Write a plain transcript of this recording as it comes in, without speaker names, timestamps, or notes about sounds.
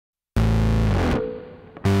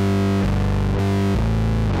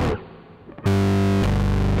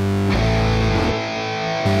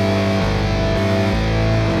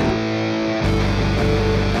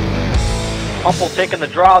Humble taking the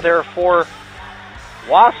draw there for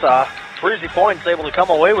Wausau. Breezy Point's able to come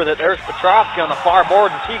away with it. There's Petrovsky on the far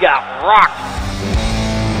board, and she got rocked.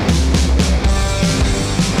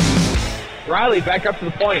 Riley back up to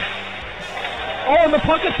the point. Oh, and the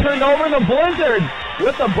puck is turned over in the Blizzard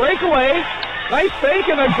with the breakaway. Nice fake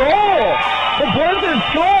and a goal. The Blizzard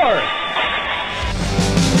score.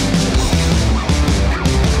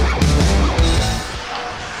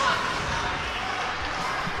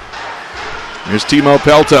 Here's Timo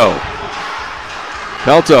Pelto.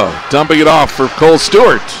 Pelto dumping it off for Cole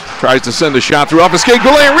Stewart. Tries to send a shot through off his skate.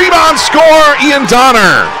 Goulet, rebound, score, Ian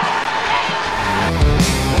Donner.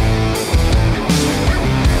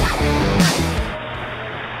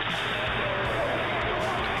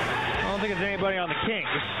 I don't think there's anybody on the Kings.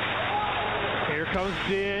 Here comes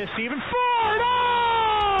Stephen Ford.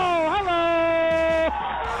 Oh, hello.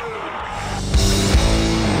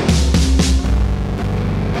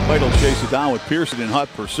 White will chase it down with Pearson in hot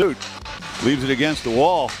pursuit. Leaves it against the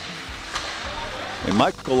wall. And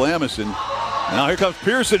Michael Lamison. Now here comes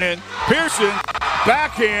Pearson in. Pearson,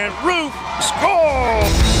 backhand, roof,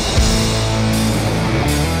 score!